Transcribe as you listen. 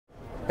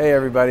Hey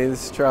everybody,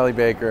 this is Charlie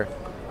Baker.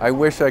 I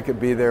wish I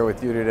could be there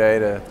with you today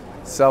to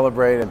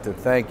celebrate and to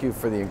thank you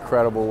for the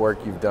incredible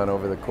work you've done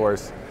over the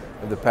course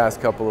of the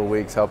past couple of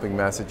weeks helping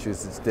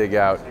Massachusetts dig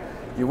out.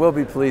 You will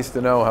be pleased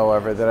to know,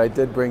 however, that I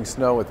did bring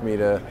snow with me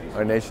to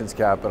our nation's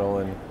capital,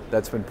 and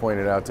that's been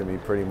pointed out to me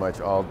pretty much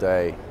all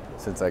day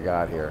since I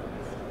got here.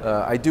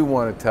 I do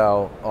want to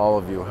tell all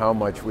of you how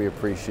much we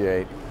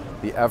appreciate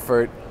the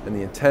effort and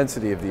the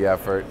intensity of the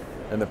effort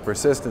and the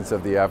persistence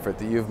of the effort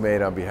that you've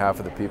made on behalf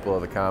of the people of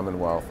the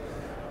Commonwealth.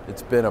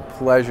 It's been a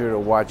pleasure to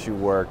watch you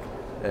work,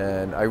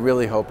 and I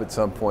really hope at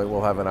some point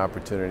we'll have an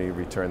opportunity to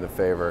return the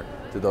favor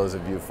to those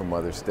of you from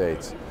other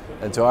states.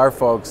 And to our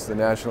folks, the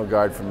National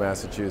Guard from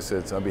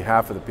Massachusetts, on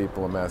behalf of the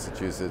people of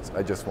Massachusetts,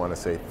 I just want to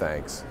say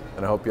thanks.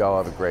 And I hope you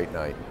all have a great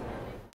night.